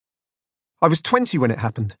I was 20 when it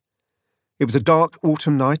happened. It was a dark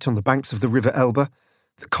autumn night on the banks of the River Elbe,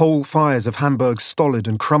 the coal fires of Hamburg's stolid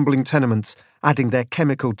and crumbling tenements adding their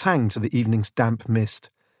chemical tang to the evening's damp mist.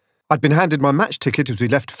 I'd been handed my match ticket as we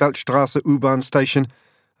left Feldstrasse U-Bahn station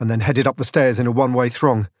and then headed up the stairs in a one-way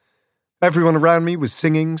throng. Everyone around me was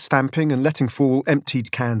singing, stamping and letting fall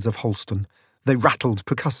emptied cans of Holsten. They rattled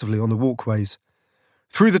percussively on the walkways.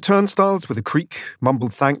 Through the turnstiles with a creak,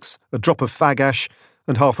 mumbled thanks, a drop of fag ash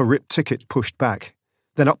and half a ripped ticket pushed back.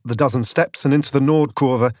 Then up the dozen steps and into the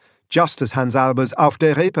Nordkurve, just as Hans Alber's Auf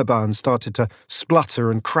der Reeperbahn started to splutter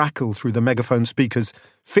and crackle through the megaphone speakers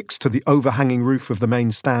fixed to the overhanging roof of the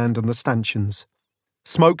main stand and the stanchions.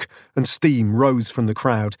 Smoke and steam rose from the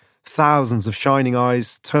crowd, thousands of shining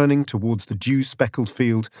eyes turning towards the dew-speckled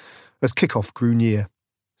field as kick-off grew near.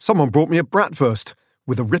 Someone brought me a bratwurst,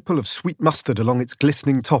 with a ripple of sweet mustard along its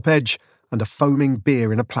glistening top edge and a foaming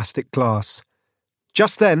beer in a plastic glass.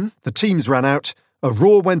 Just then, the teams ran out, a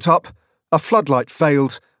roar went up, a floodlight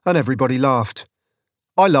failed, and everybody laughed.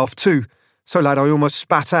 I laughed too, so loud I almost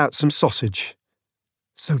spat out some sausage.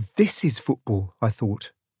 So this is football, I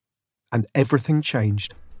thought. And everything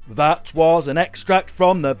changed. That was an extract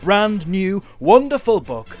from the brand new, wonderful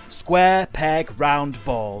book, Square Peg Round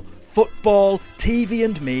Ball, Football, TV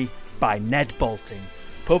and Me, by Ned Boulting.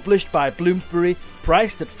 Published by Bloomsbury,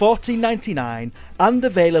 priced at $14.99 and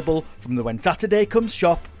available from the When Saturday Comes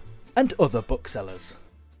shop and other booksellers.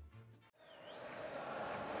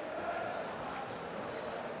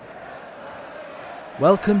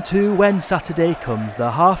 Welcome to When Saturday Comes,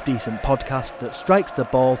 the half-decent podcast that strikes the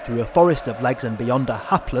ball through a forest of legs and beyond a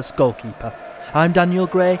hapless goalkeeper. I'm Daniel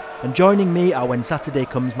Gray, and joining me are When Saturday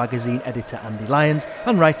Comes magazine editor Andy Lyons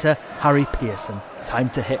and writer Harry Pearson. Time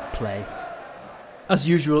to hit play. As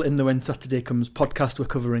usual in the When Saturday Comes podcast, we're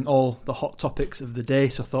covering all the hot topics of the day,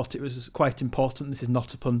 so I thought it was quite important, this is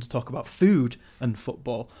not a pun, to talk about food and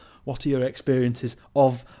football. What are your experiences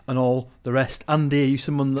of and all the rest? Andy, are you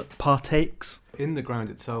someone that partakes? In the ground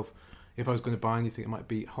itself, if I was going to buy anything, it might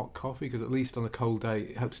be hot coffee, because at least on a cold day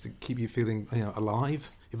it helps to keep you feeling, alive.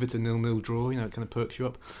 If it's a 0-0 draw, it kind of perks you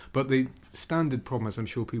up. But the standard problem, as I'm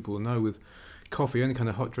sure people will know, with coffee, any kind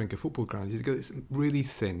of hot drink at football grounds, is you get these really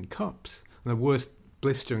thin cups. And the worst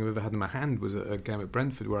blistering I've ever had in my hand was a game at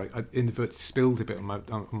Brentford where I inadvertently spilled a bit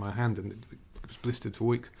on my hand and it was blistered for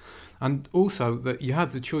weeks. And also that you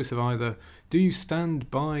have the choice of either, do you stand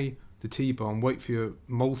by the T-bar and wait for your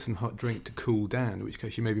molten hot drink to cool down, in which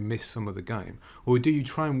case you maybe miss some of the game, or do you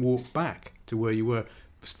try and walk back to where you were,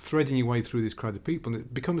 threading your way through this crowd of people, and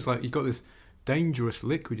it becomes like you've got this dangerous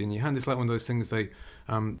liquid in your hand. It's like one of those things they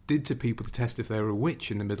did to people to test if they were a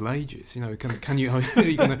witch in the Middle Ages. Can you are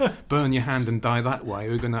you going to burn your hand and die that way,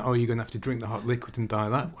 or are you going to have to drink the hot liquid and die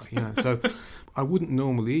that way? So I wouldn't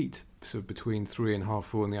normally eat sort of between 3 and half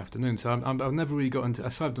 4 in the afternoon. So I've never really got into,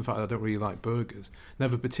 aside from the fact that I don't really like burgers,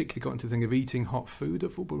 never particularly got into the thing of eating hot food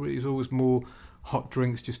at football. Really, it's always more hot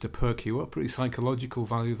drinks just to perk you up. Really psychological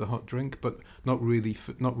value of the hot drink, but not really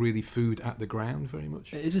food at the ground very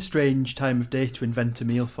much. It is a strange time of day to invent a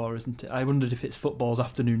meal for, isn't it? I wondered if it's football's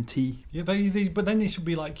afternoon tea. Yeah, but then they should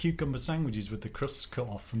be like cucumber sandwiches with the crusts cut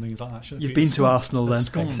off and things like that. You've been to Arsenal then,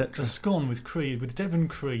 etc. A scone with cream, with Devon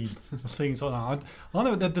cream, and things like that. I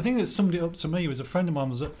know the thing that summed it up to me was a friend of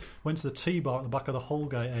mine went to the tea bar at the back of the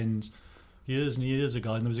Holgate end years and years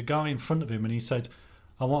ago, and there was a guy in front of him, and he said,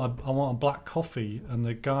 I want a black coffee, and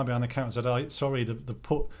the guy behind the counter said, sorry,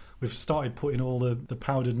 we've started putting all the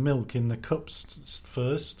powdered milk in the cups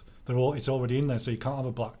first. It's already in there, so you can't have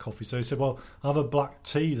a black coffee. So he said, well, I'll have a black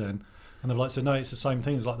tea then. And they're like, so no, it's the same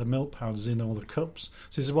thing. It's like the milk powder's in all the cups.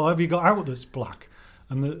 So he said, well, have you got out that's black?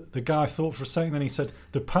 And the guy thought for a second, then he said,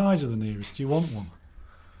 the pies are the nearest. Do you want one?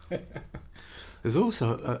 There's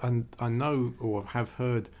also, and I know or have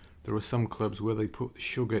heard, there are some clubs where they put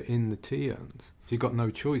sugar in the tea urns. So you've got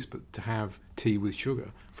no choice but to have tea with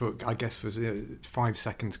sugar for 5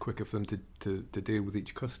 seconds quicker for them to deal with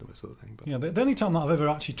each customer, sort of thing. But. Yeah, the only time that I've ever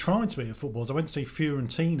actually tried to eat at football is I went to see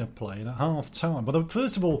Fiorentina play, and at half time. But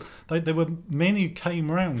first of all, there were men who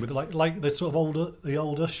came round with like the sort of the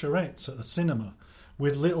old usherettes at the cinema,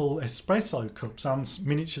 with little espresso cups and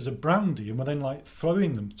miniatures of brandy, and were then like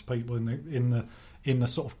throwing them to people in the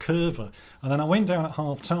sort of curver. And then I went down at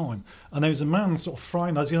half time, and there was a man sort of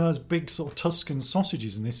frying those big sort of Tuscan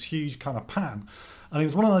sausages in this huge kind of pan. And it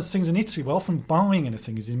was one of those things in Italy where often buying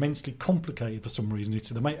anything is immensely complicated for some reason.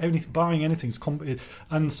 Italy, buying anything is complicated.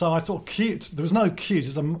 And so I sort of queued. There was no queue,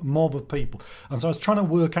 just a mob of people. And so I was trying to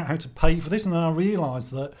work out how to pay for this, and then I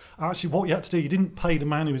realised that actually what you had to do, you didn't pay the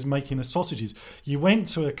man who was making the sausages. You went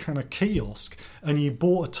to a kind of kiosk and you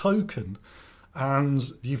bought a token. and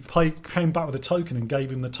came back with a token and gave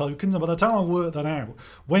him the tokens. And by the time I worked that out,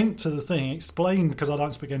 went to the thing, explained, because I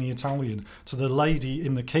don't speak any Italian, to the lady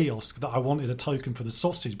in the kiosk that I wanted a token for the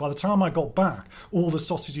sausage. By the time I got back, all the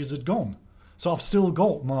sausages had gone. So I've still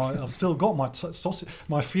got my sausage,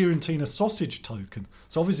 my Fiorentina sausage token.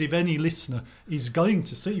 So obviously, if any listener is going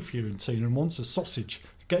to see Fiorentina and wants a sausage,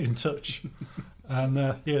 get in touch. And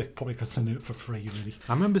probably because they do it for free, really.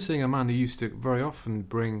 I remember seeing a man who used to very often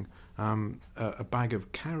bring a bag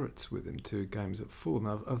of carrots with him to games at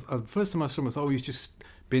Fulham. The first time I saw him, I thought, he's just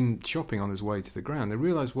been shopping on his way to the ground. I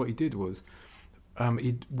realised what he did was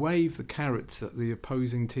he'd wave the carrots at the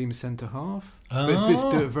opposing team centre half. But just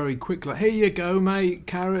do it very quickly. Like, here you go, mate,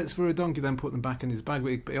 carrots for a donkey. Then put them back in his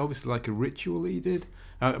bag. But obviously like a ritual he did.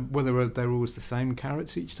 Whether they're always the same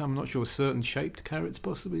carrots each time, I'm not sure. Certain shaped carrots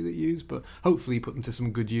possibly that you use, but hopefully you put them to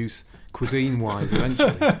some good use cuisine-wise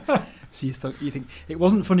eventually. So you think it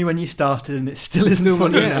wasn't funny when you started, and it still isn't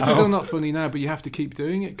funny now. It's still not funny now, but you have to keep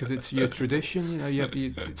doing it because it's your tradition.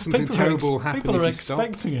 Something terrible will happen. People are if you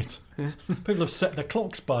expecting it. Yeah. People have set their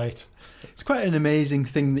clocks by it. It's quite an amazing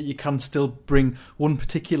thing that you can still bring one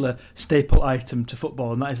particular staple item to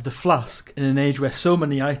football, and that is the flask. In an age where so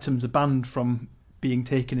many items are banned from being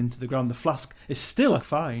taken into the ground, the flask is still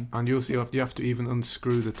fine. And you also have to even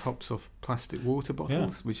unscrew the tops off plastic water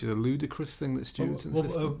bottles, which is a ludicrous thing that students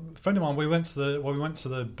insist on. A friend of mine, we went to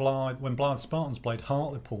the Blythe when Blythe Spartans played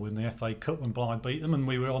Hartlepool in the FA Cup when Blythe beat them, and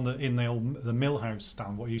we were on the Millhouse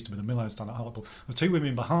stand, what used to be the Millhouse stand at Hartlepool. There were two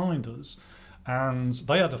women behind us, and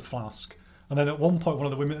they had a flask. And then at one point, one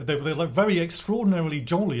of the women, they were like very extraordinarily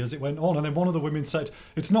jolly as it went on. And then one of the women said,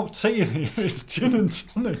 "It's not tea in here, it's gin and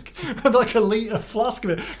tonic." And like a litre flask of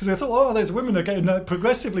it. Because we thought, those women are getting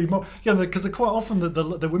progressively more... because quite often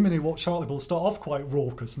the women who watch Hartlepool start off quite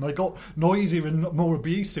raucous. And they got noisier and more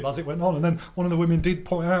abusive as it went on. And then one of the women did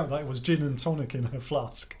point out that it was gin and tonic in her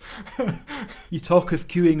flask. You talk of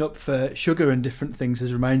queuing up for sugar and different things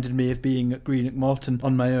has reminded me of being at Greenock Morton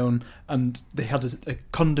on my own. And they had a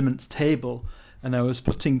condiments table. And I was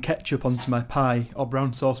putting ketchup onto my pie, or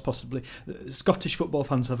brown sauce possibly. Scottish football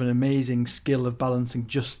fans have an amazing skill of balancing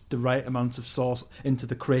just the right amount of sauce into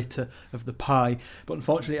the crater of the pie. But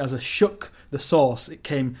unfortunately, as I shook the sauce, it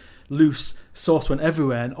came loose. Sauce went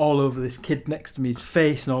everywhere and all over this kid next to me's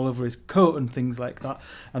face and all over his coat and things like that.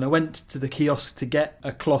 And I went to the kiosk to get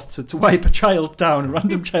a cloth to wipe a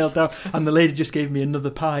random child down, and the lady just gave me another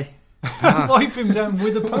pie. Wipe him down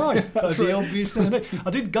with a pie. That's the obvious thing. I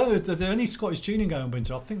did go. The only Scottish junior game I went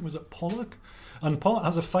to, I think, was at Pollock, and Pollock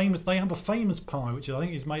has they have a famous pie, which I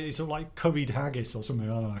think is made. It's sort of like curried haggis or something.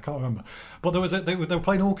 I don't know, I can't remember. But they were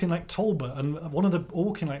playing Auchinleck Talbot, and one of the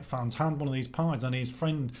Auchinleck fans had one of these pies, and his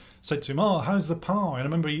friend said to him, "Oh, how's the pie?" And I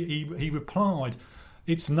remember he replied,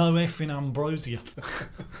 "It's no effing ambrosia."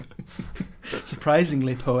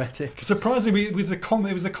 Surprisingly poetic. Surprisingly, it was a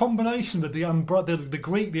combination of the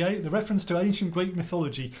Greek, the reference to ancient Greek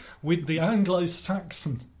mythology with the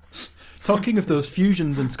Anglo-Saxon. Talking of those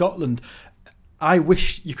fusions in Scotland, I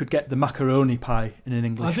wish you could get the macaroni pie in an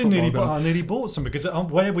English I nearly bought some, because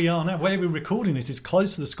where we are now, where we're recording this, is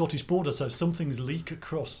close to the Scottish border, so some things leak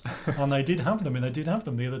across. And they did have them,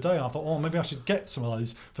 the other day. I thought, maybe I should get some of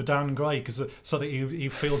those for Dan Gray, so that he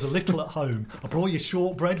feels a little at home. I brought you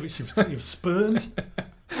shortbread, which you've spurned.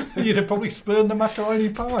 You'd have probably spurned the macaroni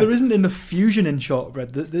pie. There isn't enough fusion in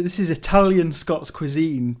shortbread. This is Italian Scots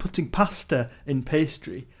cuisine, putting pasta in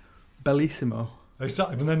pastry. Bellissimo.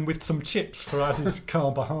 Exactly, and then with some chips for added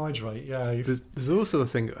carbohydrate. Yeah, there's also the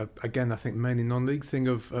thing, again, I think mainly non-league thing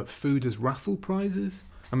of food as raffle prizes.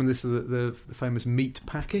 I mean, this is the famous meat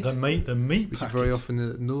packet. The meat which packet. is very often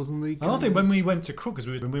in the Northern League. I think when we went to Crook,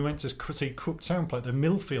 when we went to see Crook Town play at the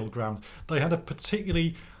Millfield ground, they had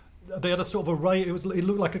a sort of array. It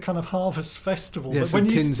looked like a kind of harvest festival. Yeah, so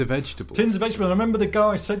tins of vegetables. Tins of vegetables. And I remember the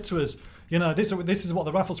guy said to us, this is what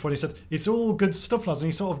the raffle's for. And he said, "It's all good stuff, lads." And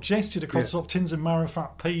he sort of gestured across sort of tins of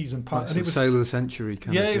marrowfat peas and and it was Sale of the Century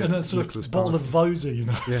kind of. And a sort of bottle of Vosa,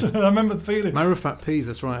 Yeah. So I remember feeling marrowfat peas.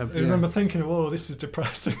 That's right. I remember thinking, "Whoa, this is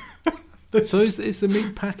depressing." Is the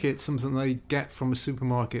meat packet something they get from a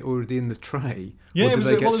supermarket already in the tray? Yeah, I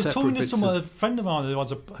was talking to a friend of mine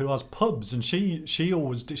who has pubs, and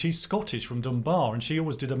she's Scottish from Dunbar, and she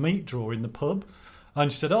always did a meat draw in the pub. And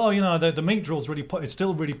she said, the meat draw's it's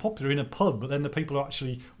still really popular in a pub, but then the people are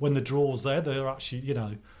actually, when the draw's there, they're actually,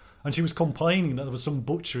 And she was complaining that there was some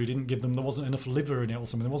butcher who didn't give them, there wasn't enough liver in it or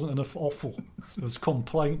something. There wasn't enough offal. There was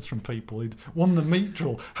complaints from people who'd won the meat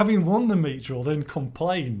draw. Having won the meat draw, then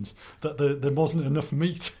complained that there wasn't enough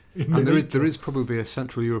meat in the meat draw. There is probably a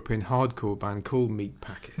Central European hardcore band called Meat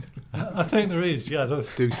Packet. I think there is, yeah.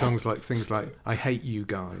 Do songs like things like "I Hate You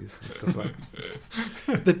Guys" and stuff like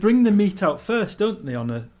that. They bring the meat out first, don't they, on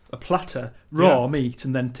a platter, raw meat,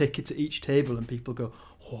 and then take it to each table, and people go,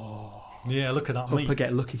 whoa. Yeah, look at that Hope meat. I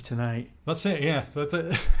get lucky tonight. That's it, yeah. That's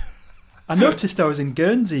it. I noticed I was in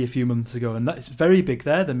Guernsey a few months ago, and that's very big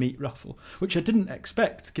there, the meat raffle, which I didn't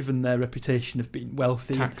expect given their reputation of being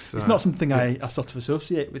wealthy. Tax, it's not something I sort of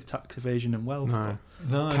associate with tax evasion and wealth. No,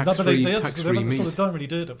 They sort of don't really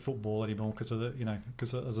do it at football anymore because of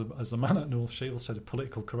because as the man at North Shields said,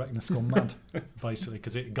 political correctness gone mad, basically,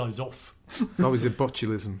 because it goes off. That was the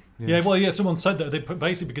botulism. Someone said that they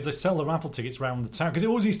basically because they sell the raffle tickets around the town, because it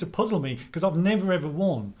always used to puzzle me because I've never ever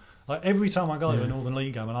won. Like every time I go to a Northern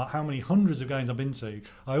League game, and how many hundreds of games I've been to,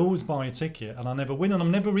 I always buy a ticket and I never win, and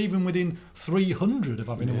I'm never even within 300 of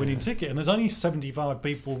having a winning ticket, and there's only 75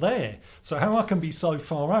 people there. So how I can be so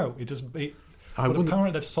far out?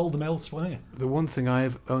 Apparently they've sold them elsewhere. The one thing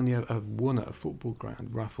I've only won at a football ground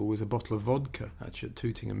raffle was a bottle of vodka, actually, at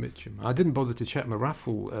Tooting and Mitcham. I didn't bother to check my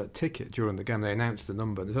raffle ticket during the game. They announced the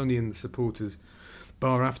number. It's only in the supporters'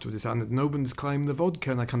 bar afterwards, and no one's claimed the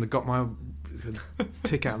vodka, and I kind of got my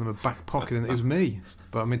ticket out of my back pocket, and it was me.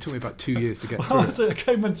 But I mean, it took me about 2 years to get through. It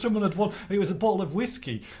came when someone had won. It was a bottle of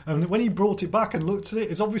whiskey, and when he brought it back and looked at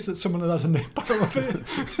it, it's obvious that someone had a nip out of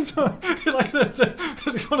it. So, like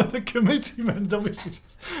one of the committee men obviously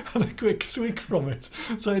just had a quick swig from it.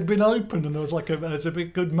 So it'd been opened, and there was a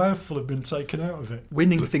big good mouthful had been taken out of it.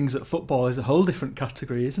 Winning things at football is a whole different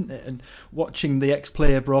category, isn't it? And watching the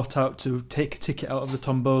ex-player brought out to take a ticket out of the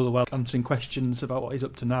tombola while answering questions about what he's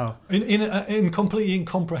up to now. In completely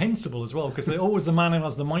incomprehensible as well, because they're always the man who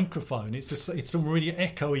has the microphone. It's some really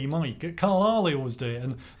echoey mic. Carl Harley always do it,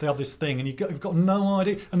 and they have this thing, and you've got no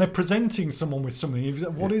idea, and they're presenting someone with something.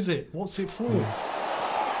 What is it? What's it for?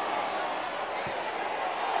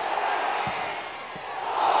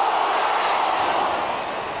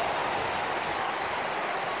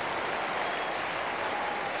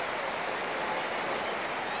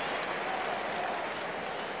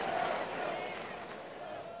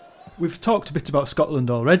 We've talked a bit about Scotland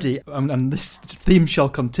already, and this theme shall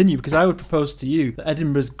continue, because I would propose to you that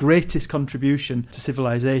Edinburgh's greatest contribution to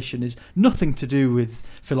civilization is nothing to do with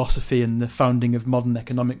philosophy and the founding of modern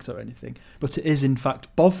economics or anything, but it is in fact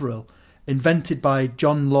Bovril. Invented by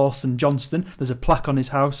John Lawson Johnston. There's a plaque on his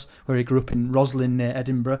house where he grew up in Roslin near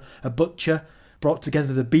Edinburgh. A butcher brought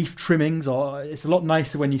together the beef trimmings, or it's a lot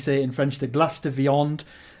nicer when you say it in French, the glace de viande,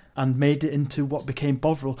 and made it into what became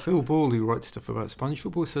Bovril. Phil Ball, who writes stuff about Spanish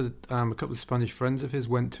football, said a couple of Spanish friends of his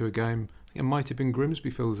went to a game, I think it might have been Grimsby,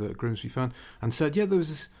 Phil's a Grimsby fan, and said, there was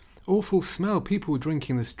this awful smell. People were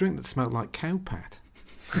drinking this drink that smelled like cowpat,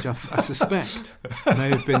 which I suspect may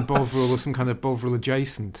have been Bovril or some kind of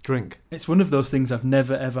Bovril-adjacent drink. It's one of those things I've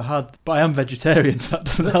never ever had, but I am vegetarian, so that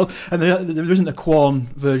doesn't help. And there isn't a Quorn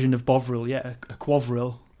version of Bovril yet, a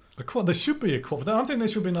Quovril. There should be a Quovril. I think there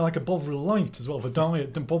should be like a Bovril light as well, the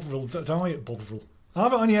diet Bovril.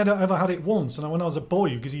 I've only ever had it once, and when I was a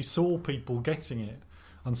boy, because he saw people getting it,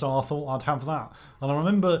 and so I thought I'd have that. And I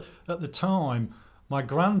remember at the time, my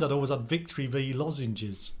granddad always had Victory V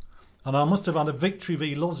lozenges, and I must have had a Victory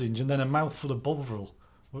V lozenge and then a mouthful of Bovril.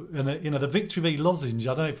 And the Victory V lozenge,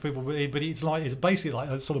 I don't know if people, but it's basically like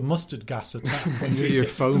a sort of mustard gas attack. You're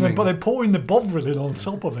foaming. But they're pouring the Bovril in on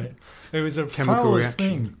top of it. It was a chemical foulest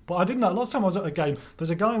reaction. thing. But I didn't know. Last time I was at a game,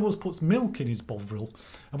 there's a guy who always puts milk in his Bovril.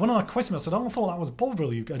 And when I questioned him, I said, I thought that was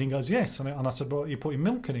Bovril. And he goes, yes. And I said, well, you're putting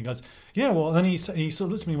milk in it? He goes, yeah. Well, and then he sort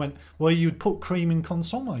of looked at me and went, well, you'd put cream in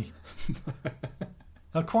consomme.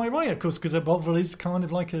 I'm quite right, of course, because a Bovril is kind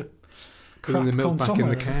of like a putting the milk back in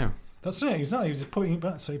the cow. That's it, exactly. He was putting it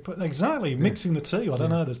back. So mixing the two. I don't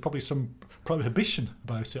know. There's probably some prohibition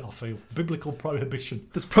about it, I feel. Biblical prohibition.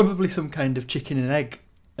 There's probably some kind of chicken and egg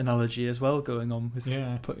analogy as well going on with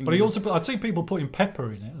putting... But I'd see people putting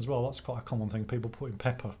pepper in it as well. That's quite a common thing, people putting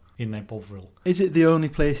pepper in their Bovril. Is it the only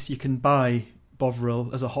place you can buy Bovril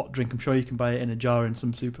as a hot drink? I'm sure you can buy it in a jar in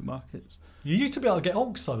some supermarkets. You used to be able to get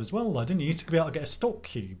Oxo as well, though, didn't you? You used to be able to get a stock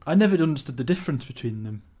cube. I never understood the difference between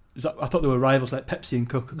them. I thought they were rivals like Pepsi and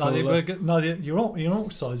Coca-Cola. Your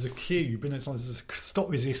Oxo is a cube, and it's like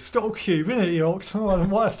a stock cube, isn't it? Your Oxo.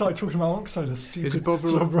 And why I started talking about Oxo in a stupid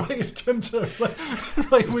sort of attempt to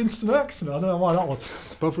like Winston accent. I don't know why that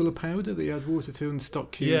was. Bovril a powder that you add water to and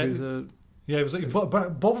stock cube is a... Yeah, it was like,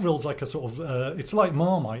 but Bovril's like a sort of it's like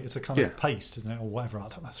Marmite. It's a kind Yeah. of paste, isn't it, or whatever? I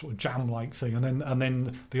don't know, sort of jam-like thing. And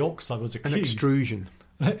then the oxide was a An cube. extrusion.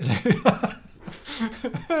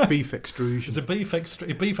 Beef extrusion. It's a beef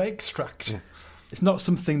extract. Yeah. It's not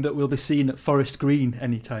something that we'll be seeing at Forest Green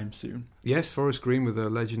anytime soon. Yes, Forest Green with a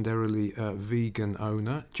legendarily vegan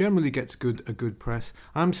owner generally gets a good press.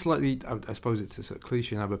 I'm slightly, I suppose it's a sort of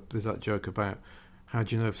cliche now, but there's that joke about how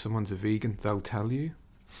do you know if someone's a vegan? They'll tell you.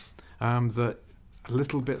 That a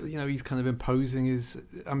little bit, he's kind of imposing his.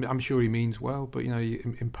 I'm sure he means well, but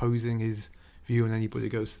imposing his view on anybody who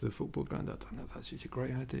goes to the football ground. I don't know if that's such a great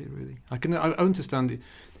idea, really. I understand it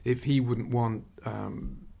if he wouldn't want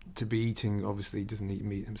to be eating. Obviously, he doesn't eat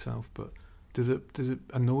meat himself, but does it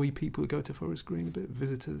annoy people who go to Forest Green a bit?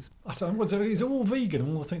 Visitors? I don't know. Is it all vegan?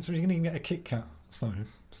 And all the things, so you can even get a Kit Kat. It's no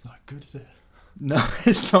good, is it? No,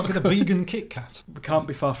 it's not. Get a vegan Kit Kat. We can't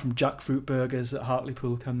be far from jackfruit burgers at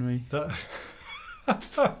Hartlepool, can we?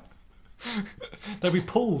 They'll be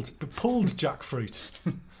pulled jackfruit.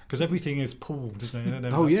 Because everything is pulled, isn't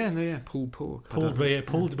it? Pulled pork. Pulled, but you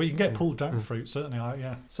can get pulled jackfruit, certainly.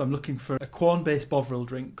 Yeah. So I'm looking for a corn-based Bovril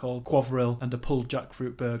drink called Quavril and a pulled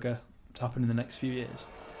jackfruit burger to happen in the next few years.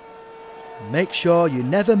 Make sure you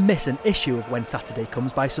never miss an issue of When Saturday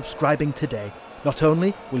Comes by subscribing today. Not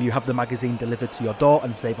only will you have the magazine delivered to your door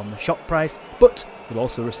and save on the shop price, but you'll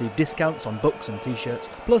also receive discounts on books and t-shirts,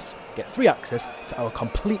 plus get free access to our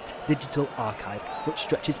complete digital archive, which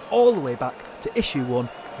stretches all the way back to issue 1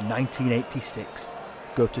 in 1986.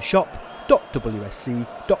 Go to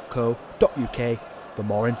shop.wsc.co.uk for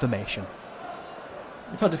more information.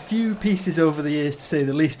 We've had a few pieces over the years, to say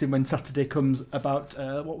the least, in When Saturday Comes about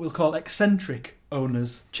what we'll call eccentric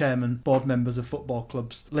owners, chairmen, board members of football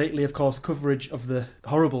clubs. Lately, of course, coverage of the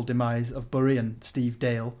horrible demise of Bury and Steve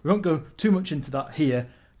Dale. We won't go too much into that here,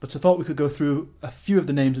 but I thought we could go through a few of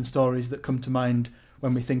the names and stories that come to mind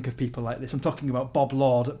when we think of people like this. I'm talking about Bob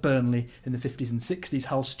Lord at Burnley in the 50s and 60s,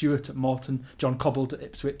 Hal Stewart at Morton, John Cobbold at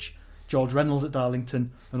Ipswich, George Reynolds at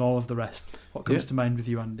Darlington, and all of the rest. What comes to mind with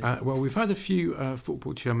you, Andy? Well, we've had a few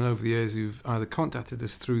football chairmen over the years who've either contacted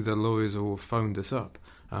us through their lawyers or phoned us up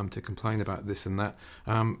to complain about this and that.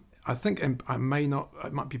 I think it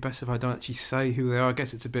might be best if I don't actually say who they are. I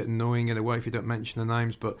guess it's a bit annoying in a way if you don't mention the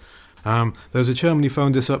names, but there was a chairman who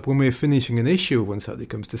phoned us up when we were finishing an issue of When Saturday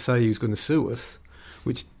Comes to say he was going to sue us,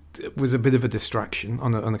 which was a bit of a distraction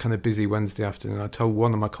on a kind of busy Wednesday afternoon. I told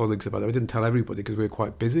one of my colleagues about it. I didn't tell everybody because we were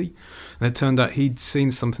quite busy. And it turned out he'd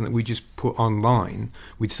seen something that we just put online.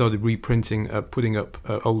 We'd started reprinting, putting up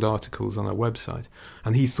old articles on our website.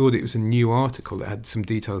 And he thought it was a new article that had some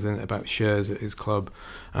details in it about shares at his club,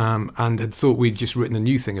 and had thought we'd just written a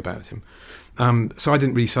new thing about him. So I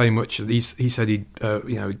didn't really say much. He said he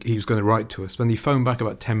was going to write to us. Then he phoned back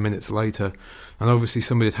about 10 minutes later, and obviously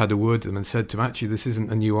somebody had a word to them and said to him, actually, this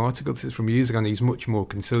isn't a new article, this is from years ago, and he's much more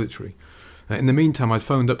conciliatory. In the meantime, I'd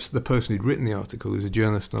phoned up the person who'd written the article, who was a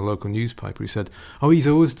journalist in a local newspaper, who said, oh, he's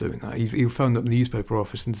always doing that. He phoned up the newspaper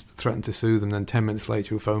office and threatened to sue them. Then 10 minutes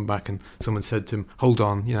later, he phoned back and someone said to him, hold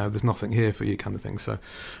on, there's nothing here for you, kind of thing. So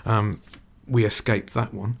we escaped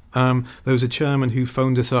that one. There was a chairman who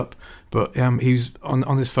phoned us up, but he was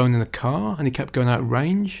on his phone in a car and he kept going out of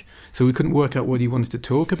range. So we couldn't work out what he wanted to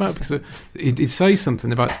talk about, because he'd say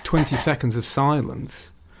something about 20 seconds of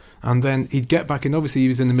silence. And then he'd get back in. Obviously, he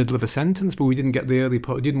was in the middle of a sentence, but we didn't get the early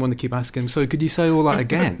part. We didn't want to keep asking him, so could you say all that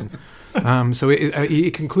again? So he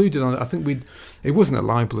concluded on it. I think it wasn't a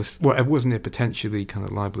libelous, well, it wasn't a potentially kind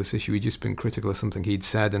of libelous issue. He'd just been critical of something he'd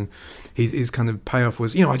said, and his kind of payoff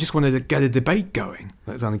was, I just wanted to get a debate going.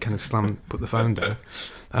 That's only kind of put the phone down.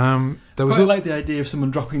 There was like the idea of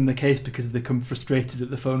someone dropping the case because they become frustrated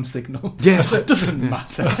at the phone signal. Yes, it doesn't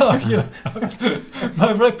matter.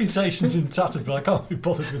 My reputation's in tatters, but I can't be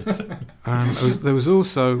bothered with this. There was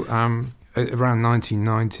also around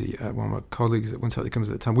 1990, one of my colleagues at When Saturday Comes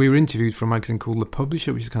at the time, we were interviewed for a magazine called The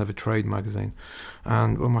Publisher, which is kind of a trade magazine.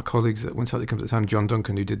 And one of my colleagues at When Saturday Comes at the time, John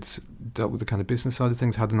Duncan, who dealt with the kind of business side of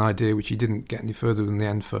things, had an idea which he didn't get any further in the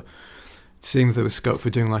end for seeing if there was scope for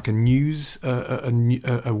doing like a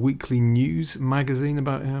weekly news magazine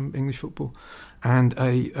about English football. And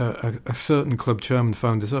a certain club chairman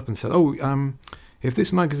phoned us up and said, if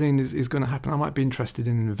this magazine is going to happen, I might be interested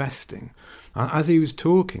in investing. And as he was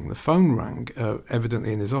talking, the phone rang,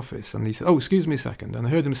 evidently in his office, and he said, excuse me a second. And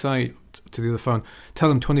I heard him say to the other phone,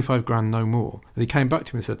 tell him 25 grand, no more. And he came back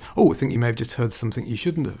to me and said, I think you may have just heard something you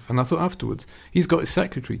shouldn't have. And I thought afterwards, he's got his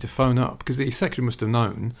secretary to phone up, because his secretary must have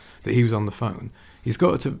known that he was on the phone. He's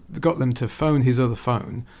got them to phone his other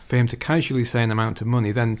phone for him to casually say an amount of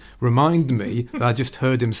money, then remind me that I just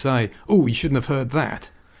heard him say, you shouldn't have heard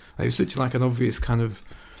that. It was such like an obvious kind of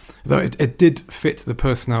Though it did fit the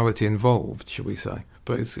personality involved, shall we say.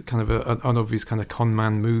 But it's kind of an obvious kind of con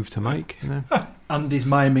man move to make, you know. Andy's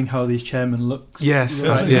miming how these chairmen look. Yes,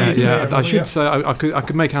 Yeah. I should say I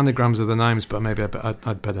could make anagrams of the names, but maybe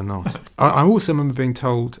I'd better not. I also remember being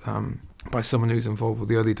told by someone who's involved with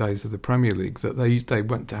the early days of the Premier League that they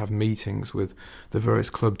went to have meetings with the various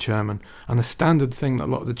club chairmen, and the standard thing that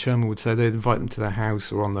a lot of the chairmen would say, they'd invite them to their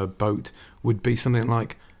house or on their boat, would be something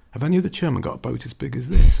like, have any of the chairmen got a boat as big as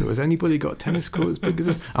this? Or has anybody got a tennis court as big as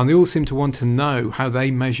this? And they all seem to want to know how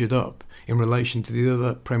they measured up in relation to the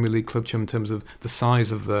other Premier League club chairmen in terms of the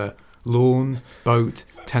size of their lawn, boat,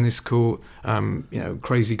 tennis court,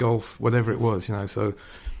 crazy golf, whatever it was, you know. So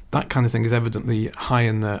that kind of thing is evidently high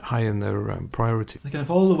in their priority. They can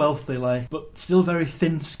have all the wealth they like, but still very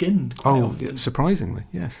thin-skinned. Yeah, surprisingly,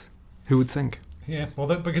 yes. Who would think? Yeah,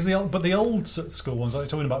 well, because the old school ones, like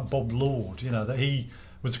talking about Bob Lord, you know, that he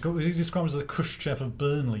was described as the Khrushchev of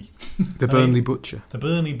Burnley, the Burnley butcher. The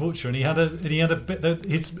Burnley butcher, and he had a bit that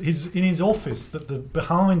his in his office that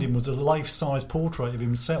behind him was a life-size portrait of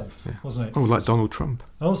himself, wasn't it? Oh, like Donald Trump.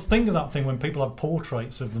 I always think of that thing when people have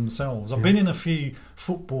portraits of themselves. I've been in a few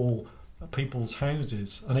football people's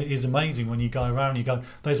houses, and it is amazing when you go around. You go,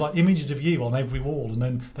 there's like images of you on every wall, and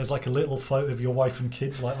then there's like a little photo of your wife and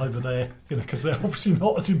kids like over there, you know, because they're obviously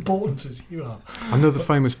not as important as you are. Another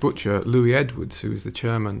famous butcher, Louis Edwards, who was the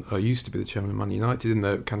chairman, or used to be the chairman of Man United in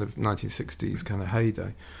the kind of 1960s kind of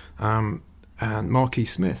heyday, and Marquis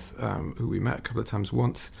Smith, who we met a couple of times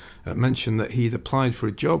once, mentioned that he'd applied for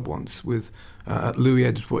a job once with Louis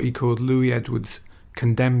Edwards, what he called Louis Edwards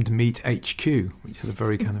Condemned Meat HQ, which is a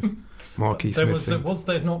very kind of Marquis Smith. Was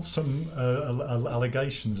there not some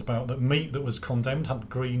allegations about that meat that was condemned had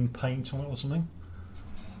green paint on it or something?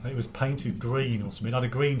 It was painted green or something. It had a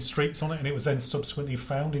green streaks on it, and it was then subsequently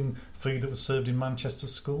found in food that was served in Manchester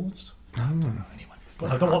schools. Oh. I don't know, anyway.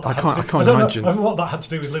 But I don't know what that I can't imagine. I don't know what that had to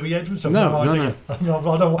do with Louis Edwards. I've No idea. I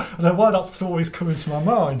don't know why that's always coming to my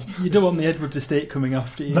mind. You don't want the Edwards estate coming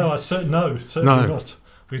after you. No, certainly not.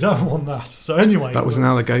 We don't want that. So anyway, that was an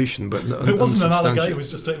allegation, but it wasn't an allegation. It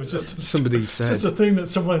was just somebody said. Just a thing that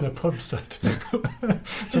someone in a pub said.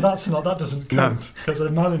 So that doesn't count because a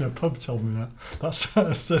man in a pub told me that. That's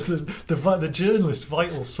so the journalist's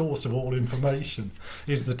vital source of all information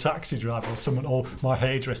is the taxi driver or my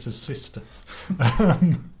hairdresser's sister.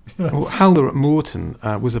 Well, Halder at Morton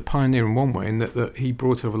was a pioneer in one way in that he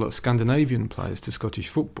brought over a lot of Scandinavian players to Scottish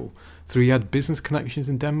football. So he had business connections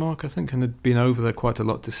in Denmark, I think, and had been over there quite a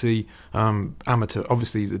lot to see amateur.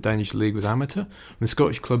 Obviously, the Danish league was amateur. And the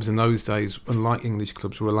Scottish clubs in those days, unlike English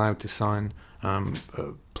clubs, were allowed to sign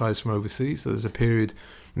players from overseas. So there was a period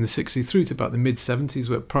in the 60s through to about the mid-70s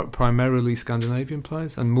where primarily Scandinavian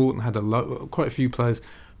players, and Morton had quite a few players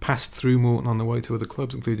passed through Morton on their way to other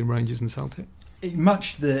clubs, including Rangers and Celtic. It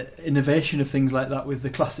matched the innovation of things like that with the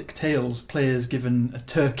classic tales, players given a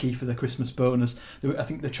turkey for their Christmas bonus. I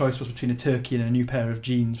think the choice was between a turkey and a new pair of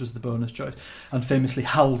jeans was the bonus choice. And famously,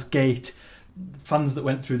 Hal's Gate, fans that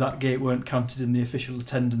went through that gate weren't counted in the official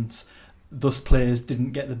attendance. Thus players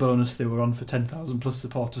didn't get the bonus they were on for 10,000 plus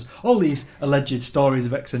supporters. All these alleged stories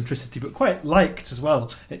of eccentricity, but quite liked as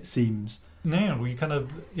well, it seems. Now, we kind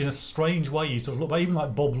of, in a strange way, you sort of look, even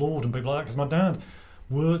like Bob Lord and people like that, because my dad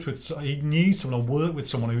worked with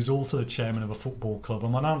someone who was also the chairman of a football club,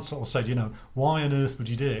 and my nan sort of said, you know, why on earth would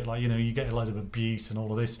you do it? Like, you know, you get a load of abuse and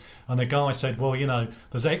all of this. And the guy said, well, you know,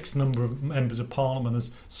 there's X number of members of Parliament,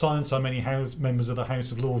 there's so many members of the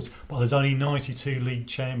House of Lords, but there's only 92 league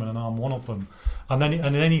chairmen, and I'm one of them. And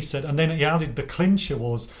then he said, and then he added, the clincher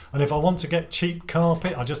was, and if I want to get cheap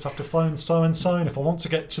carpet, I just have to phone so and so, and if I want to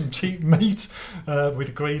get some cheap meat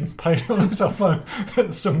with green paint on it, I'll phone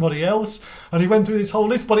somebody else. And he went through this whole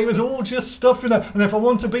list, but it was all just stuff, you know. And if I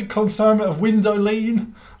want a big consignment of window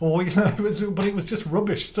lean, or you know, it was just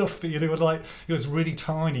rubbish stuff that, you know, like, it was really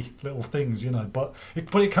tiny little things, you know. But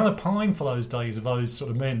it kind of pined for those days of those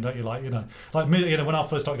sort of men, don't you? Like, you know, when I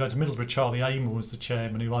first started going to Middlesbrough, Charlie Amer was the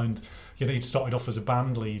chairman who owned. You know, he'd started off as a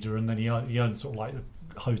band leader, and then he owned sort of like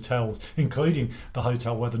hotels, including the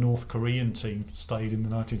hotel where the North Korean team stayed in the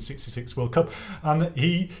 1966 World Cup. And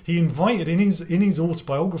he invited, in his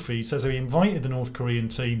autobiography, he says he invited the North Korean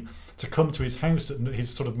team to come to his house at his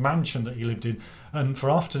sort of mansion that he lived in, and for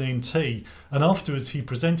afternoon tea. And afterwards, he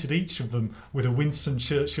presented each of them with a Winston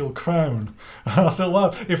Churchill crown. And I thought,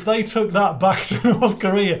 well, if they took that back to North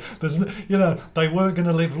Korea, they weren't going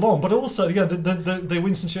to live long. But also, yeah, the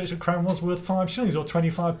Winston Churchill crown was worth 5 shillings or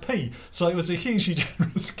 25p, so it was a hugely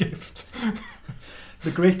generous gift.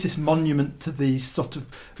 The greatest monument to these sort of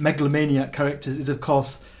megalomaniac characters is, of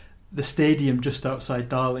course, the stadium just outside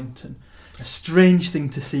Darlington. a strange thing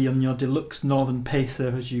to see on your deluxe Northern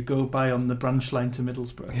Pacer as you go by on the branch line to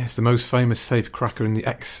Middlesbrough. Yeah, it's the most famous safecracker in the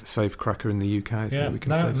ex-safecracker in the UK. I think we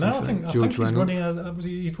can safely I say. think George he's Reynolds.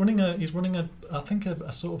 running a I think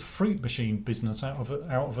a sort of fruit machine business out of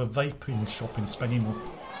a vaping shop in Spennymoor.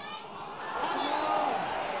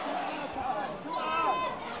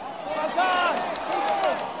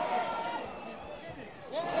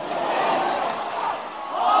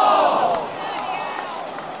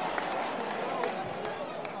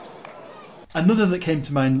 Another that came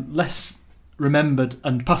to mind, less remembered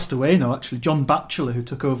and passed away now actually, John Batchelor, who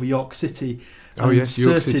took over York City. Oh yes,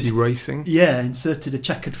 York City Racing. Yeah, inserted a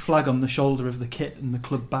checkered flag on the shoulder of the kit and the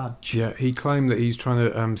club badge. Yeah, he claimed that he's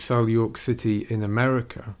trying to sell York City in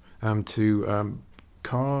America to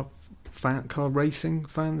car racing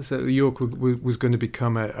fans. So York was going to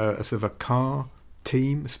become a sort of a car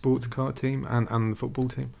team, a sports car team, and the football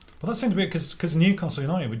team. Well, that seemed to be because Newcastle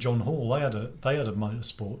United with John Hall, they had a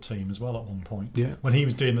motorsport team as well at one point. Yeah, when he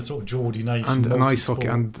was doing the sort of Geordie Nation and ice hockey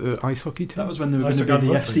team. That was when they were going to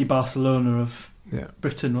be the FC Barcelona of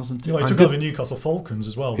Britain, wasn't it? Yeah, he took over Newcastle Falcons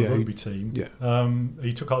as well, the rugby team. Yeah,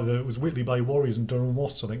 he took over. It was Whitley Bay Warriors and Durham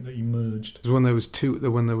Wasps, I think, that he merged. It was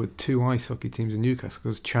when there were two ice hockey teams in Newcastle. It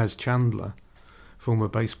was Chaz Chandler, former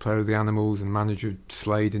bass player of the Animals and manager of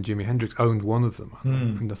Slade and Jimi Hendrix, owned one of them.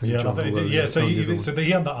 And I think so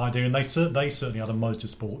he had that idea, and they certainly had a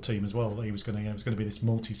motorsport team as well. That he was going to be this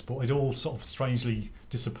multi-sport. It all sort of strangely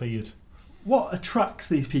disappeared. What attracts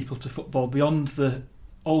these people to football beyond the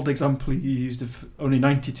old example you used of only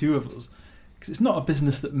 92 of us? Because it's not a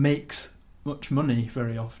business that makes much money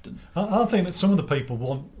very often. I think that some of the people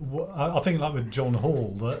want. I think like with John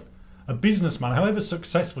Hall that. A businessman, however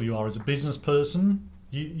successful you are as a business person,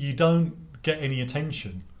 you don't get any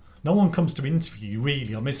attention. No one comes to interview you,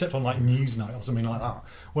 really. I mean, except on like Newsnight or something like that.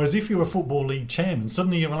 Whereas if you're a Football League chairman,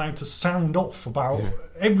 suddenly you're allowed to sound off about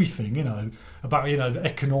everything, about the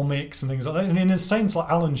economics and things like that. And in a sense, like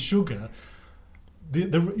Alan Sugar,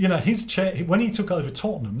 his chair when he took over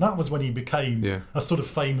Tottenham, that was when he became a sort of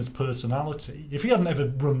famous personality. If he hadn't ever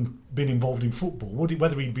been involved in football,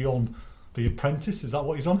 whether he'd be on The Apprentice, is that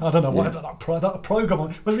what he's on? I don't know. Whatever that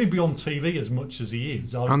programme, whether he'd be on TV as much as he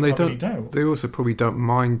is, I really doubt. They also probably don't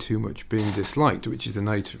mind too much being disliked, which is the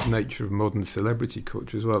nature of modern celebrity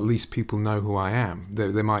culture as well. At least people know who I am.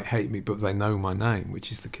 They might hate me, but they know my name,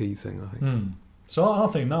 which is the key thing, I think. So I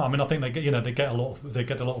think that. I mean, I think they get a lot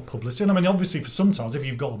of publicity. And I mean, obviously, for sometimes if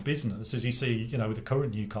you've got a business, as you see, with the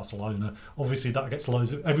current Newcastle owner, obviously that gets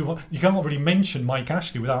loads of everyone. You can't really mention Mike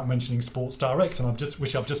Ashley without mentioning Sports Direct, and I've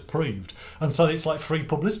just proved. And so it's like free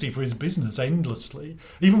publicity for his business endlessly.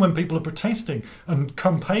 Even when people are protesting and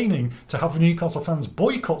campaigning to have Newcastle fans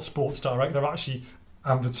boycott Sports Direct, they're actually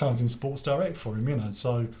advertising Sports Direct for him.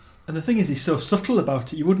 So. And the thing is, he's so subtle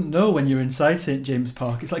about it. You wouldn't know when you're inside St James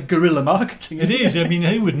Park. It's like guerrilla marketing. It is. I mean,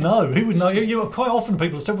 who would know? You quite often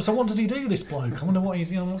people say, "Well, so what does he do? This bloke? I wonder what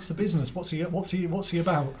he's. What's the business? What's he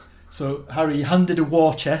about?" So Harry handed a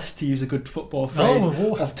war chest, to use a good football phrase,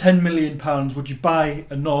 of £10 million. Would you buy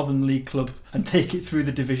a Northern League club and take it through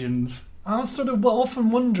the divisions? I sort of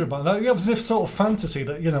often wonder about that. It was this sort of fantasy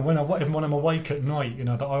that when I'm awake at night,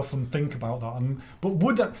 that I often think about that.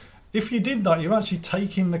 But if you did that, you're actually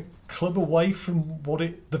taking the club away from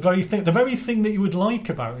the very thing that you would like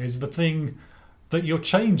about it is the thing that you're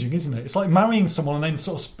changing, isn't it? It's like marrying someone and then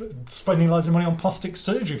sort of spending loads of money on plastic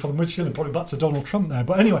surgery for them, which probably back to Donald Trump there.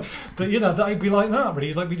 But anyway, that'd be like that. Really,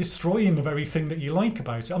 it's like be destroying the very thing that you like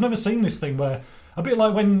about it. I've never seen this thing where a bit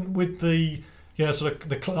like when with the. Sort of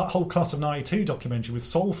that whole Class of '92 documentary with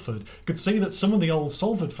Salford, could see that some of the old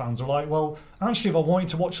Salford fans are like, well, actually, if I wanted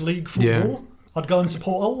to watch league football, I'd go and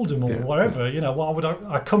support Oldham or wherever. Why would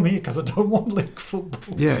I come here because I don't want league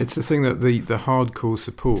football? Yeah, it's the thing that the hardcore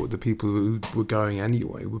support, the people who were going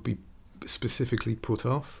anyway, would be specifically put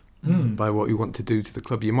off by what you want to do to the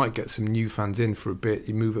club. You might get some new fans in for a bit,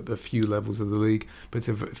 you move up a few levels of the league, but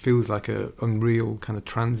it feels like a unreal kind of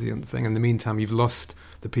transient thing. In the meantime, you've lost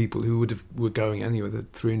the people who were going anyway, the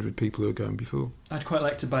 300 people who were going before. I'd quite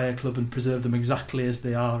like to buy a club and preserve them exactly as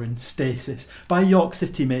they are in stasis. Buy York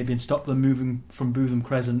City maybe and stop them moving from Bootham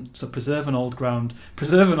Crescent. So preserve an old ground,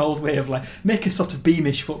 preserve an old way of life. Make a sort of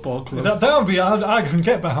Beamish football club. That would be. I can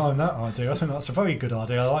get behind that idea. I think that's a very good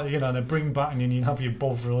idea. I like they bring back and you have your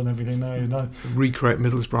Bovril and everything there. Recreate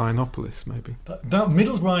Middlesbrough-Ionopolis maybe. That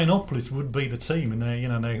Middlesbrough-Ionopolis would be the team in their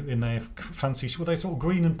in their fancy. Were they sort of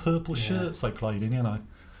green and purple shirts they played in?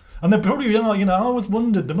 And there probably are, I always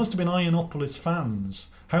wondered, there must have been Ionopolis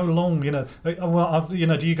fans. How long, do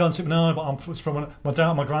you go and say, no, but it's from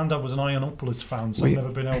my granddad was an Ionopolis fan, so I've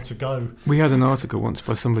never been able to go. We had an article once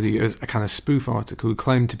by somebody, a kind of spoof article, who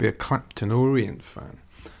claimed to be a Clapton Orient fan,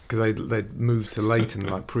 because they'd moved to Leighton,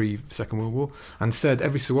 like pre-Second World War, and said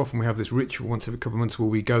every so often we have this ritual once every couple of months where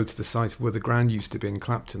we go to the site where the ground used to be in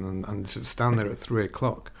Clapton and sort of stand there at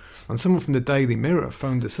 3:00. And someone from the Daily Mirror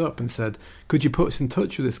phoned us up and said, could you put us in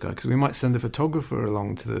touch with this guy? Because we might send a photographer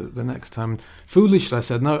along to the next time. Foolishly, I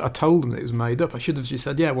said, no, I told them that it was made up. I should have just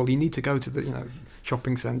said, yeah, well, you need to go to the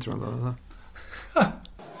shopping centre and blah, blah, blah.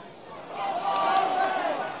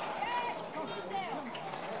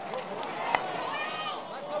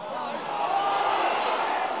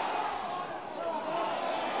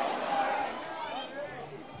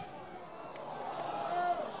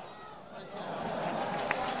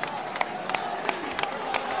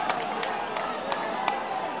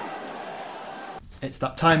 It's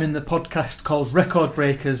that time in the podcast called Record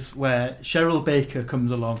Breakers where Cheryl Baker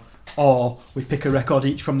comes along, or we pick a record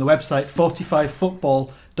each from the website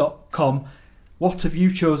 45football.com. What have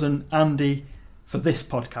you chosen, Andy, for this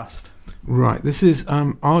podcast? Right, this is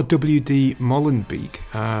RWD Molenbeek,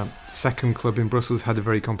 second club in Brussels, had a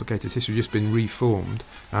very complicated history, just been reformed.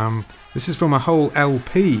 This is from a whole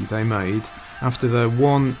LP they made after their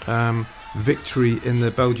one victory in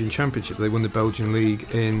the Belgian Championship. They won the Belgian League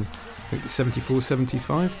in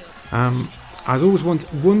 74-75. I'd always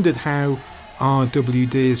wondered how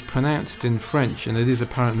RWD is pronounced in French, and it is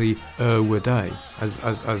apparently Wade,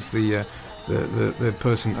 as the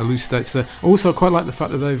person elucidates there. Also, I quite like the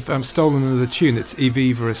fact that they've stolen another tune. It's Y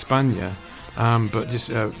Viva España, but just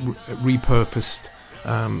repurposed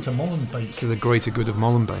to the greater good of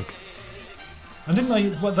Molenbeek. And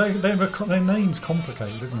didn't their name's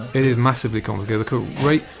complicated, isn't it? It is massively complicated.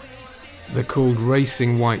 They're called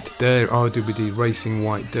Racing White Dare, RWD Racing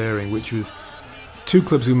White Daring, which was two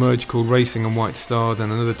clubs who merged called Racing and White Star.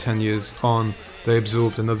 Then another 10 years on, they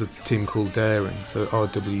absorbed another team called Daring, so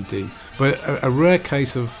RWD. But a rare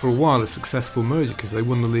case of, for a while, a successful merger, because they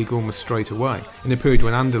won the league almost straight away. In a period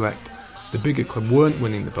when Anderlecht, the bigger club, weren't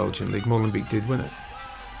winning the Belgian league, Molenbeek did win it.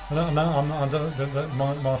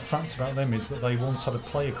 My fact about them is that they once had a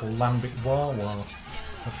player called Lambic Wawa,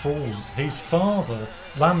 a forward. His father,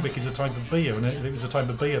 Lambic is a type of beer, and it was a type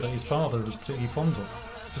of beer that his father was particularly fond of.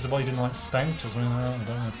 It's just the way he didn't like stout or something like that, I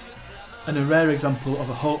don't know. And a rare example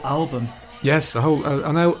of a whole album. Yes, a whole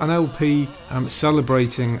an LP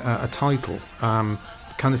celebrating a title, the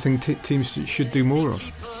kind of thing teams should do more of.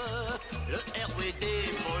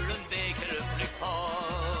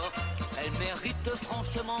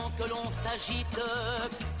 Que l'on s'agite,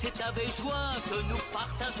 c'est avec joie que nous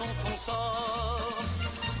partageons son sort.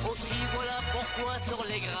 Aussi voilà pourquoi sur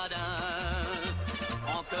les gradins,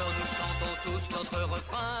 en chœur nous chantons tous notre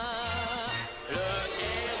refrain. Le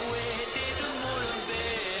RWD de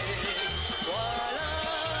Molenbeek, voilà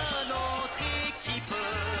notre équipe.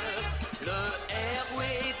 Le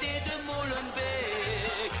RWD de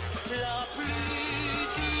Molenbeek, la plus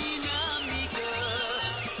dynamique.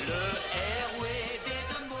 Le RWD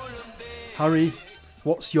de Molenbeek. Harry,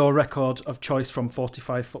 what's your record of choice from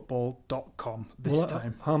 45football.com this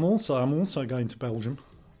time? I'm also going to Belgium.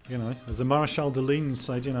 As the Maréchal de Ligne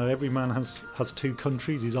said, every man has two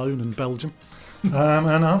countries, his own and Belgium.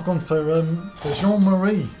 And I've gone for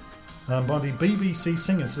Jean-Marie by the BBC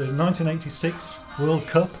Singers, the 1986 World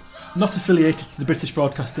Cup. Not affiliated to the British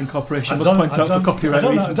Broadcasting Corporation, must point out for copyright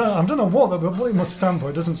reasons. I don't know what it must stand for,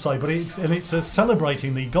 it doesn't say, but it's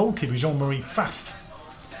celebrating the goalkeeper Jean-Marie Pfaff.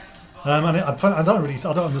 I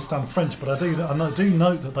don't understand French, but I do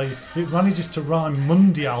note that it manages to rhyme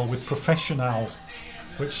mondial with professional,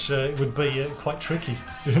 which would be quite tricky.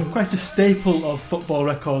 Quite a staple of football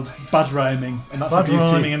records, bad rhyming, and that's bad a beauty.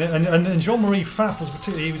 Rhyming, and Jean-Marie Pfaff was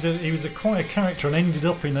particularly he was quite a character, and ended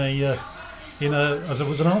up in a as there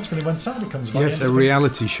was an article when Saturday comes by. Yes, a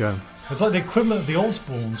reality show. It's like the equivalent of the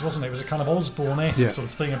Osbournes, wasn't it? It was a kind of Osbourne-esque sort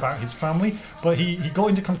of thing about his family, but he got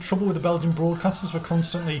into kind of trouble with the Belgian broadcasters for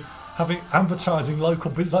constantly advertising local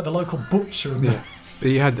business, like the local butcher. And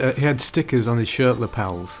he had stickers on his shirt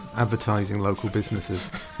lapels advertising local businesses.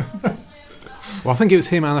 Well, I think it was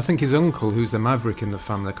him, and I think his uncle, who's the maverick in the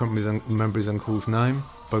family. I can't remember his uncle's name.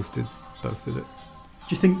 Both did it. Do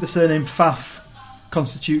you think the surname Pfaff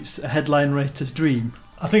constitutes a headline writer's dream?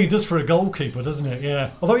 I think it does for a goalkeeper, doesn't it? Yeah.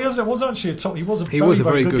 Although he was a very good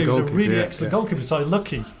goalkeeper. He was a really excellent goalkeeper. So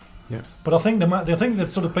lucky. Yeah. But I think the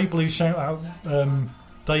sort of people who shout out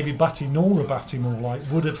David Batty, Nora Batty, more like,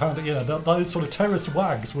 would have had, those sort of terrace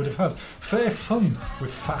wags would have had fair fun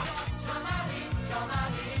with Pfaff.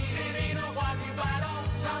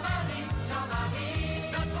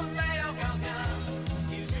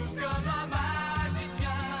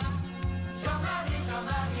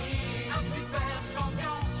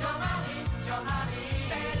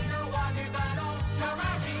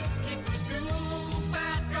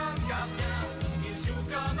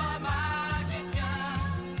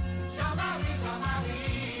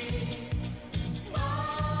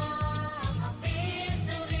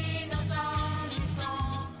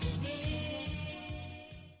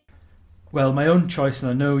 Well, my own choice, and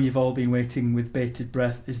I know you've all been waiting with bated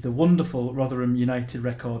breath, is the wonderful Rotherham United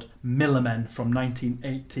record Millermen from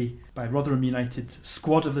 1980 by Rotherham United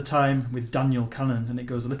squad of the time with Daniel Cannon, and it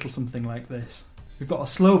goes a little something like this. We've got a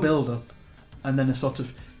slow build-up and then a sort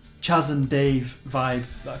of Chaz and Dave vibe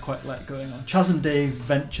that I quite like going on. Chaz and Dave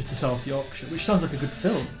venture to South Yorkshire, which sounds like a good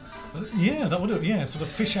film. Yeah, that would have, sort of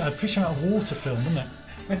fish out of water film, wouldn't it?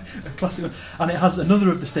 A classic one. And it has another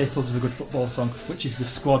of the staples of a good football song, which is the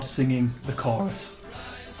squad singing the chorus.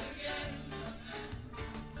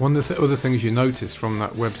 One of the other things you notice from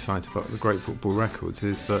that website about the great football records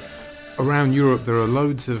is that around Europe there are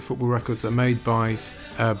loads of football records that are made by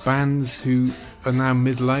bands who are now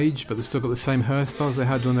middle-aged, but they've still got the same hairstyles they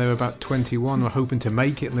had when they were about 21, were hoping to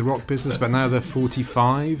make it in the rock business, but now they're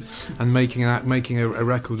 45 and making a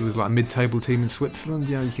record with like a mid-table team in Switzerland.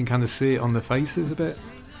 You know, you can kind of see it on their faces a bit.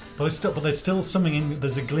 But there's still something in.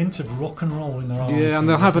 There's a glint of rock and roll in their eyes. Yeah, and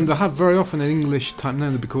they'll have very often an English type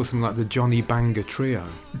name. They'll be called something like the Johnny Banger Trio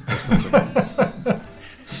or something.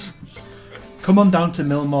 Come on down to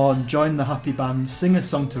Millmore and join the happy band, sing a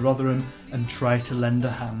song to Rotherham and try to lend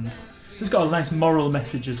a hand. So it's got a nice moral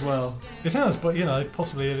message as well. It has, but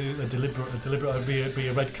possibly a deliberate would be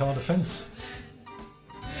a red card offence.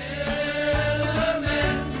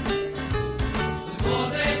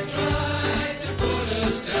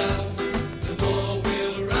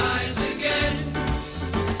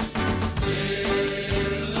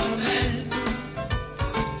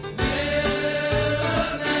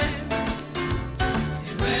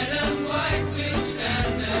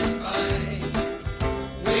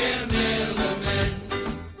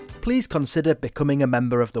 Please consider becoming a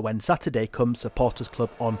member of the When Saturday Comes Supporters Club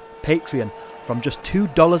on Patreon. From just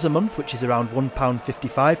 $2 a month, which is around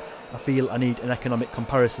 £1.55, I feel I need an economic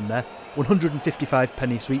comparison there, 155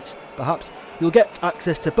 penny sweets perhaps, you'll get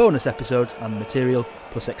access to bonus episodes and material,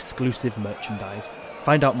 plus exclusive merchandise.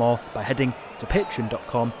 Find out more by heading to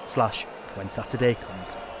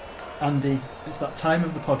patreon.com/whensaturdaycomes. Andy, it's that time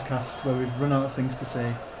of the podcast where we've run out of things to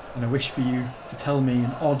say, and I wish for you to tell me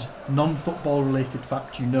an odd, non-football related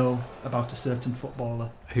fact you know about a certain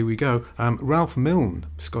footballer. Here we go. Ralph Milne,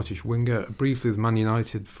 Scottish winger, briefly with Man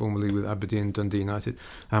United, formerly with Aberdeen, Dundee United.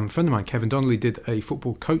 A friend of mine, Kevin Donnelly, did a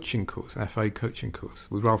football coaching course, an FA coaching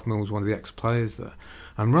course, with Ralph Milne was one of the ex-players there.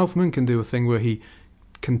 And Ralph Milne can do a thing where he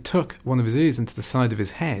can tuck one of his ears into the side of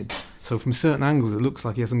his head, so from certain angles it looks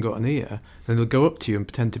like he hasn't got an ear, then he'll go up to you and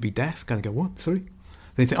pretend to be deaf, kind of go, what, sorry?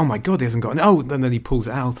 Then you think, oh my God, he hasn't got an... Oh, and then he pulls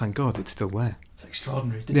it out, thank God, it's still there. It's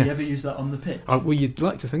extraordinary. Did he ever use that on the pitch? Well, you'd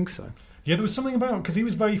like to think so. Yeah, there was something about... Because he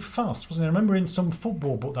was very fast, wasn't he? I remember in some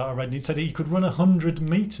football book that I read, he said he could run 100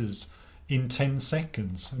 metres in 10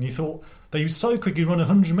 seconds. And you thought, they were so quick he'd run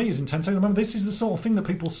 100 metres in 10 seconds. Remember, this is the sort of thing that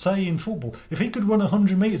people say in football. If he could run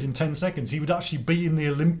 100 metres in 10 seconds, he would actually be in the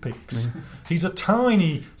Olympics. Yeah. He's a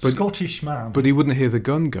tiny Scottish man. But he wouldn't hear the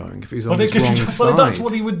gun going if he was on his wrong side. Well, that's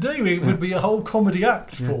what he would do. It would be a whole comedy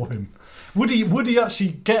act for him. Would he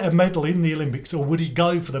actually get a medal in the Olympics, or would he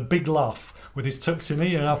go for the big laugh with his tucked in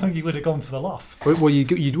ear? And I think he would have gone for the laugh. Well,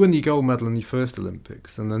 you'd win your gold medal in your first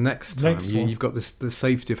Olympics, and the next time you've got the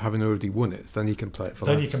safety of having already won it. Then you can play it for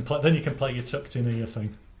Then you can play your tucked in ear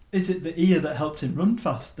thing. Is it the ear that helped him run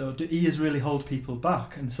fast, though? Do ears really hold people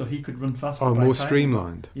back, and so he could run faster? Oh, more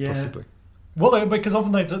streamlined, possibly. Well, because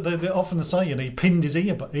often they often say he pinned his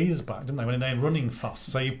ears back, didn't they, when they're running fast?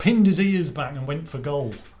 So he pinned his ears back and went for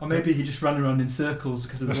goal. Or maybe he just ran around in circles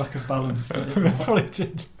because of the lack of balance. Probably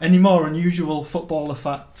did. Any more unusual footballer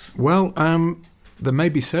facts? Well, there may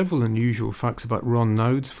be several unusual facts about Ron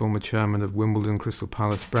Nodes, former chairman of Wimbledon, Crystal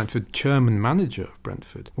Palace, Brentford, chairman manager of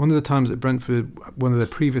Brentford. One of the times at Brentford, one of the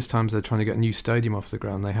previous times they're trying to get a new stadium off the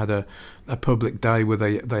ground, they had a public day where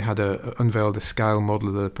they had unveiled a scale model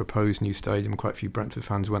of the proposed new stadium. Quite a few Brentford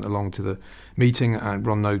fans went along to the meeting, and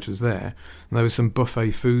Ron Nodes was there. And there was some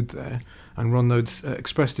buffet food there, and Ron Nodes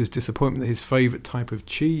expressed his disappointment that his favourite type of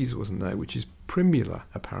cheese wasn't there, which is primula,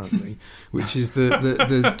 apparently, which is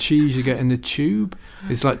the cheese you get in the tube.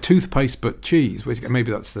 It's like toothpaste but cheese, which maybe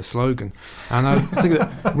that's the slogan. And I think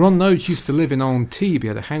that Ron Nodes used to live in Old Teeb. He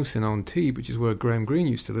had a house in Old Teeb, which is where Graham Greene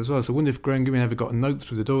used to live as well. So I wonder if Graham Greene ever got a note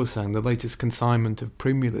through the door saying the latest consignment of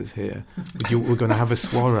primulas here. We're going to have a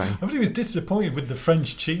soiree. I think he was disappointed with the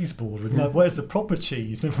French cheese board. Where's the proper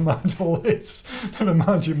cheese? Never mind all this. Never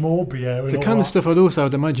mind your Morbier. The kind of stuff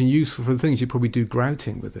I'd imagine useful for the things you'd probably do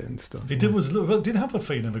grouting with it and stuff. It was did have a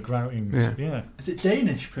feeling of a grouting. Yeah. Is it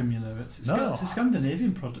Danish Premier though? It's a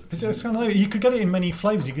Scandinavian product. Is it Scandinavian? You could get it in many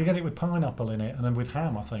flavours. You could get it with pineapple in it, and then with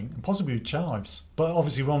ham, I think, and possibly with chives. But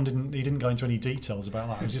obviously, Ron didn't go into any details about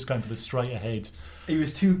that. He was just going for the straight ahead. He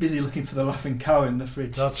was too busy looking for the laughing cow in the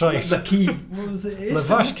fridge. That's right. What was it? La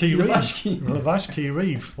vache qui rive. La vache qui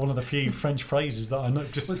rive. One of the few French phrases that I know.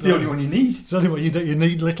 It's the only one you need. It's the only one you do. You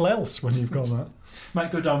need little else when you've got that.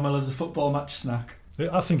 Might go down well as a football match snack.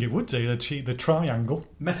 I think it would do. The triangle.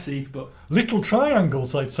 Messy, but little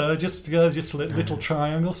triangles. I'd say just little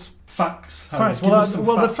triangles. Facts. Facts.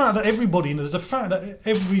 Well, the fact that there's a fact that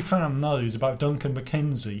every fan knows about Duncan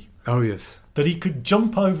McKenzie. Oh yes. That he could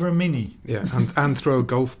jump over a mini. Yeah, and throw a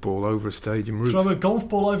golf ball over a stadium roof. Throw a golf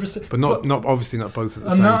ball over a stadium. But not obviously not both at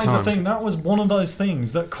the same time. And that is the thing. That was one of those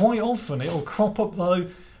things that quite often it'll crop up though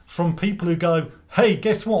from people who go, hey,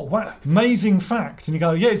 guess what? Amazing fact. And you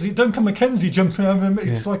go, yeah, is it Duncan McKenzie jumping over?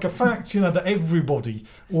 It's like a fact, that everybody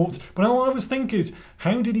ought. But all I was thinking is,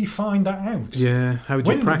 how did he find that out? Yeah, how would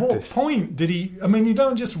you practice? What point did he? I mean, you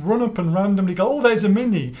don't just run up and randomly go, oh, there's a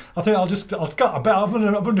mini. I think I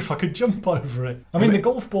wonder if I could jump over it. I mean, the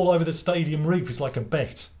golf ball over the stadium roof is like a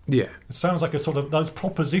bet. Yeah, it sounds like a sort of those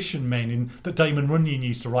proposition men that Damon Runyon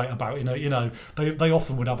used to write about. They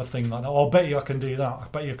often would have a thing like that. Oh, I bet you I can do that. I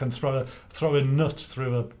bet you can throw a nut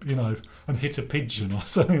through and hit a pigeon or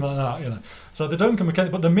something like that. So the Duncan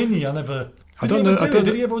McKenzie, but the mini I never. I don't know.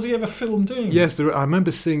 Was he ever filmed doing? Yes, I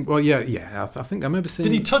remember seeing. Well, yeah. I think I remember seeing.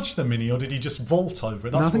 Did he touch the mini, or did he just vault over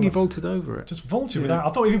it? No, I think he vaulted over it. Just vaulted without.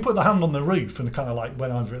 I thought he put the hand on the roof and kind of like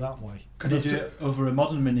went over it that way. Could he do it over a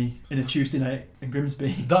modern mini in a Tuesday night in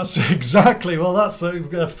Grimsby? That's exactly. Well, that's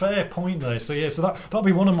a fair point there. So yeah, that'll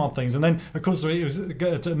be one of my things. And then of course it was at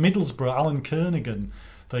Middlesbrough, Alan Kernigan.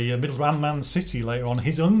 The Middlesbrough and Man City later on,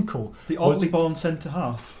 his uncle. The oddly born centre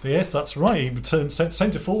half. Yes, that's right. He turned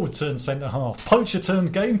centre forward, turned centre half. Poacher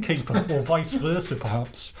turned gamekeeper, or vice versa,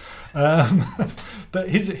 perhaps. But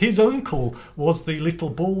his uncle was the little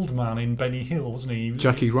bald man in Benny Hill, wasn't he?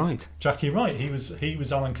 Jackie Wright. Jackie Wright. He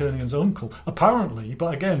was Alan Kernigan's uncle, apparently.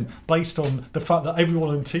 But again, based on the fact that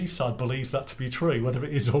everyone in Teesside believes that to be true, whether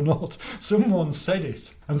it is or not, someone said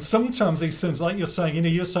it. And sometimes these things, like you're saying,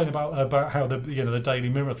 you're saying about how the Daily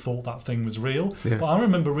Mirror thought that thing was real. Yeah. But I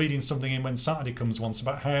remember reading something in When Saturday Comes once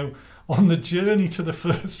about how on the journey to the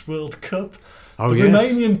first World Cup,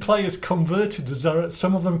 Romanian players converted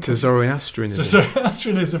some of them to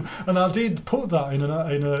Zoroastrianism. And I did put that in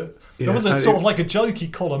a there was a sort of like a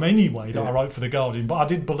jokey column anyway that I wrote for The Guardian, but I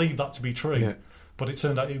did believe that to be true. Yeah. But it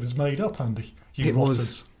turned out it was made up, Andy. You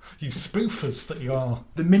rotters. You spoofers that you are.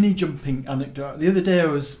 The mini jumping anecdote. The other day I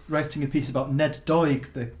was writing a piece about Ned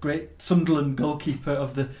Doig, the great Sunderland goalkeeper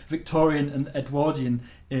of the Victorian and Edwardian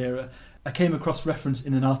era. I came across reference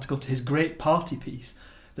in an article to his great party piece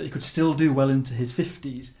that he could still do well into his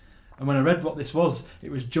 50s. And when I read what this was,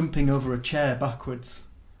 it was jumping over a chair backwards.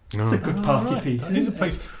 It's a good party piece. It is a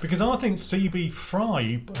piece, because I think C.B. Fry,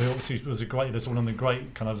 who obviously was one of the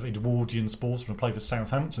great kind of Edwardian sportsmen who played for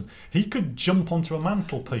Southampton, he could jump onto a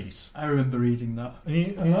mantelpiece. I remember reading that.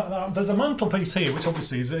 And there's a mantelpiece here, which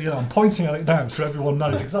obviously is, I'm pointing at it now so everyone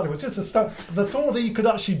knows exactly. It's just a stuff. The thought that you could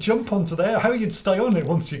actually jump onto there, how you'd stay on it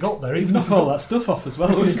once you got there, even if all that stuff off as well.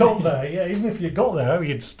 If you got there, even if you got there, how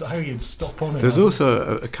you'd stop on it. There's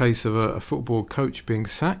also a case of a football coach being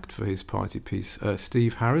sacked for his party piece.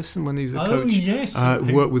 Steve Harrison, when he was a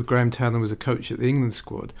coach, worked with Graham Taylor and was a coach at the England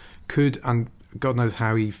squad, and God knows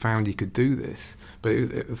how he found he could do this, but it was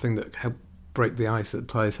the thing that helped break the ice at the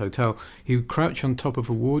Players Hotel. He would crouch on top of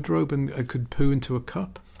a wardrobe and could poo into a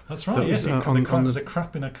cup. That's right. Yes, there's a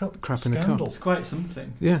crap in a cup. Scandal. It's quite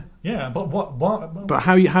something. Yeah. Yeah, but what? But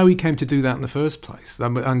how he came to do that in the first place,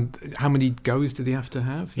 and how many goes did he have to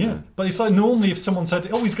have? Yeah, but it's like normally if someone said,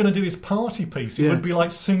 "Oh, he's going to do his party piece," it would be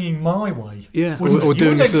like singing "My Way." Yeah, or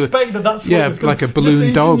doing you expect that's what it's like a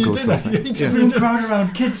balloon dog or something. Just crowd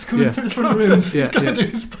around, kids coming to the front room. He's going to do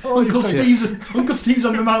his party Uncle Steve's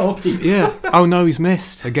on the mantelpiece. Yeah. Oh no, he's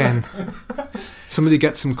missed again. Somebody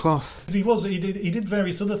get some cloth. He did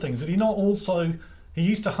various other things. Did he not also? He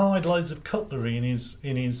used to hide loads of cutlery in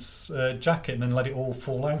his jacket and then let it all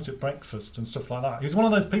fall out at breakfast and stuff like that. He was one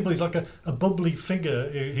of those people. He's like a bubbly figure.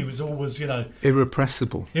 He was always,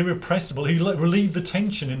 irrepressible. He relieved the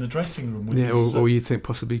tension in the dressing room. With or you think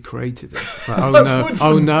possibly created it. Like,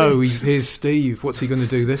 here's Steve. What's he going to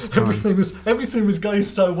do this time? Everything was going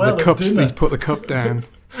so well. He's put the cup down.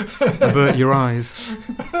 Avert your eyes.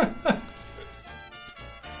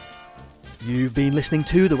 You've been listening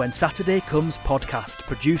to the When Saturday Comes podcast,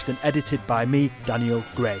 produced and edited by me, Daniel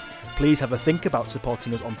Gray. please have a think about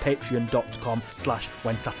supporting us on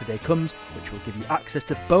patreon.com/whensaturdaycomes, which will give you access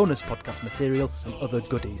to bonus podcast material and other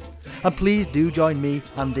goodies. And please do join me,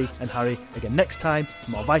 Andy and Harry again next time for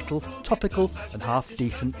more vital, topical and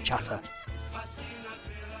half-decent chatter.